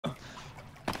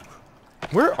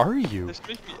Where are you? This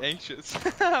makes me anxious.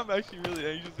 I'm actually really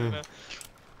anxious right now.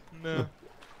 No.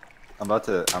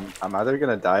 I'm either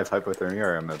gonna die of hypothermia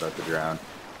or I'm about to drown.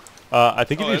 I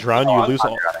think if you drown, you lose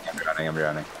all. I'm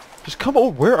drowning. Just come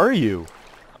over. Where are you?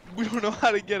 We don't know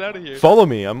how to get out of here. Follow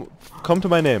me. Come to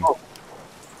my name.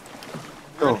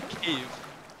 We're in a cave.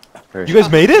 You guys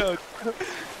made it?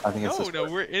 I think it's this No,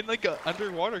 way. we're in like an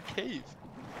underwater cave.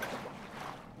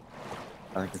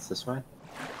 I think it's this way.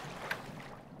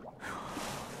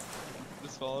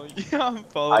 Just following you. I'm I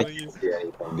following can't you. see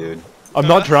anything, dude. I'm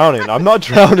not drowning. I'm not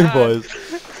drowning, boys.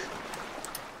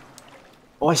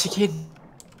 Oh, I see Kid.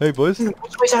 Hey, boys. Which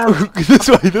way's out?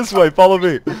 This way. Follow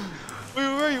me. Wait,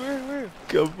 where are you? Where are you?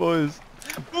 Come, boys.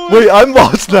 Wait, I'm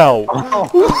lost now.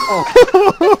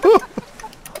 Oh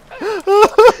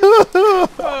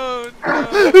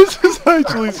no. This is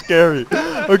actually scary.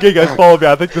 Okay, guys, follow me.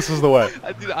 I think this is the way.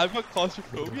 Dude, I've got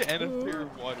claustrophobia and a fear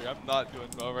of water. I'm not doing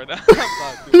well right now. I'm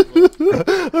not doing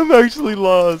well. I'm actually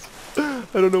lost. I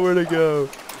don't know where to go.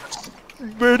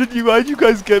 Why'd you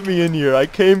guys get me in here? I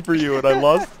came for you and I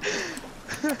lost.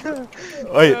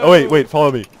 Wait,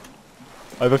 follow me.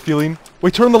 I have a feeling.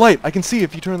 Wait, turn the light. I can see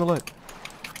if you turn the light.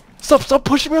 Stop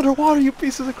pushing me underwater, you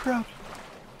pieces of crap.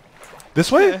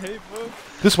 This way? Yeah, hey, bro.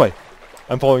 This way.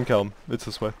 I'm following Callum. It's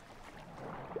this way.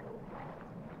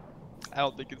 I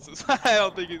don't think it's this way. I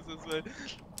don't think it's this way.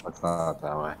 It's not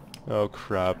that way. Oh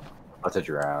crap. I'm about to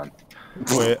drown.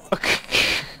 Wait.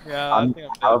 Yeah, I think I'm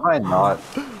How dead. am I not?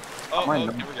 Oh, How am I okay,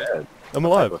 not we're good. dead? I'm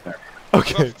alive.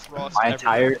 Okay. Frost My everywhere.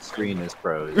 entire screen is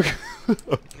froze.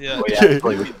 Yeah. Wait, Okay.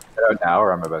 actually, we can get out now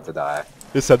or I'm about to die.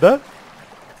 You said that?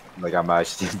 Like, I'm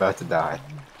actually about to die.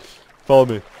 Follow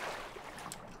me.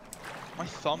 My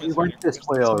thumb We is went hurting. this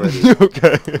way already.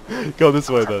 Okay. Go this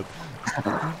way then.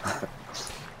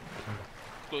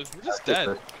 We're just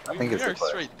dead. I think it's we are this way.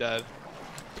 straight dead.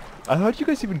 How'd you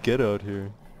guys even get out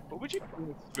here? What would you do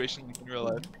in a situation like in real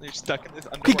life? You're stuck in this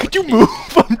Okay, underwater could you cave. move?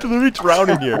 I'm literally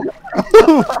drowning here.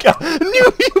 Move!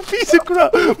 You piece of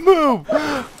crap! Move!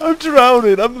 I'm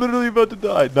drowning. I'm literally about to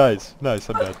die. Nice. I'm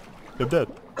dead. I'm dead.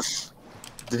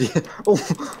 Did he? Oh,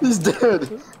 he's dead.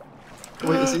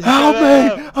 Wait, is he? Help Get me!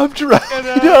 out. I'm drowning. Get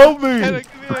out. Help Get me! out,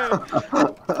 come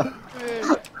here.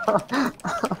 Come here.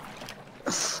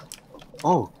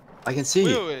 Oh, I can see.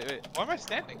 Wait. Why am I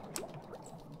standing?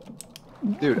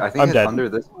 Dude, I think I'm it's dead. under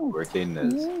this where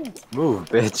Caden is. Move,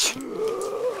 bitch.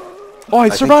 Oh, I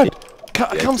think survived! Yeah,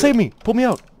 Come good. save me! Pull me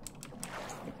out!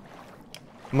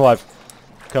 I'm alive.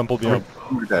 Come pull me out.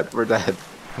 We're dead. We're dead.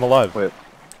 I'm alive. Wait,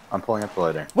 I'm pulling up the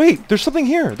ladder. Wait, there's something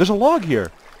here. There's a log here.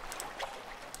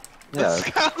 Yeah.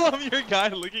 Callum, your guy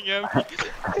looking at me.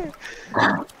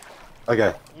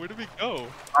 Okay. Where did we go?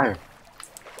 Fire.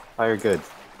 Fire, good.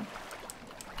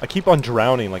 I keep on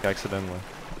drowning like accidentally.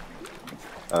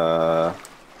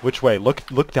 Which way?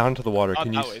 Look down to the water. Not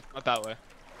Can you? that way. Not that way.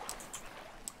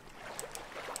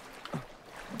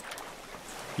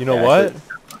 You know Yeah, what? actually,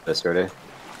 this ready?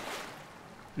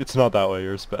 It's not that way.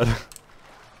 Yours better.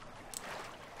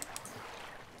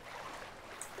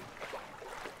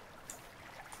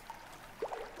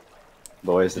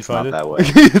 Boys, You it's find not it? that way.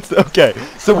 It's okay.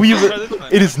 So we. Try this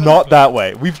one. It is Try not this that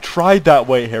way. We've tried that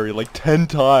way, Harry, like 10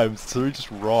 times. So we're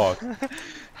just wrong. one.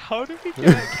 How did we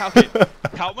get it?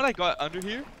 Count when I got under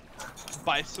here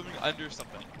by swimming under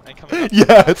something and coming up.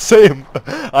 Yeah, same.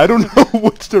 I don't know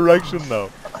which direction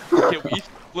though. Okay, we each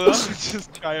split up and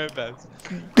just try our best.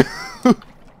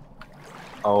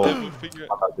 Oh, And I'm we'll figure it.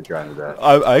 about to drown to death.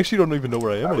 I actually don't even know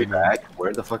where I am Are we anymore. back?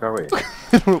 Where the fuck are we?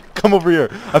 Come over here.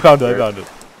 I found it.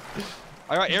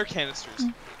 I got air canisters.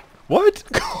 What?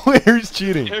 Harry's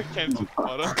cheating. Air canisters at the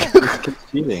bottom.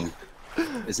 It's cheating.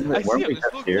 Isn't I it? see Weren't it. we There's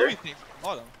just little here? glowy things at the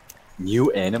bottom. New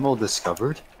animal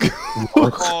discovered?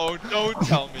 Oh, don't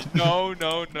tell me. No.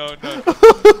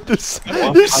 There's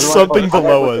something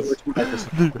below us. What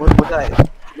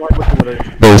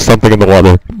There's something in the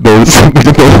water. There's something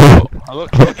in the water. I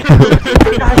look.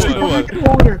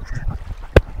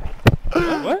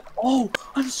 What? Oh,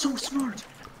 I'm so smart.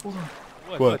 Hold on.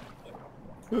 What?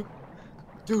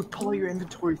 Dude, pull out your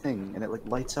inventory thing and it like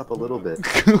lights up a little bit.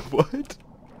 What?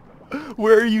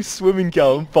 Where are you swimming,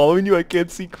 Cal? I'm following you. I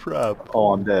can't see crap.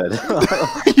 Oh, I'm dead.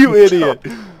 You idiot.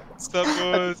 Stop,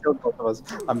 I boys. killed both of us.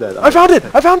 I'm dead. I found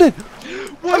it.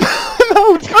 What? I'm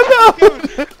out.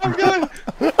 I'm going.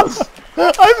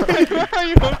 I'm in. Where are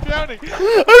you? I'm drowning.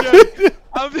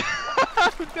 I'm dead.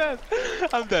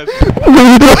 I'm dead. I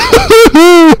died.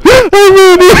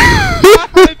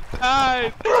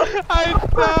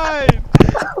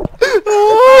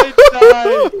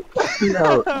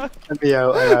 Let me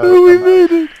out. I'm out. Oh my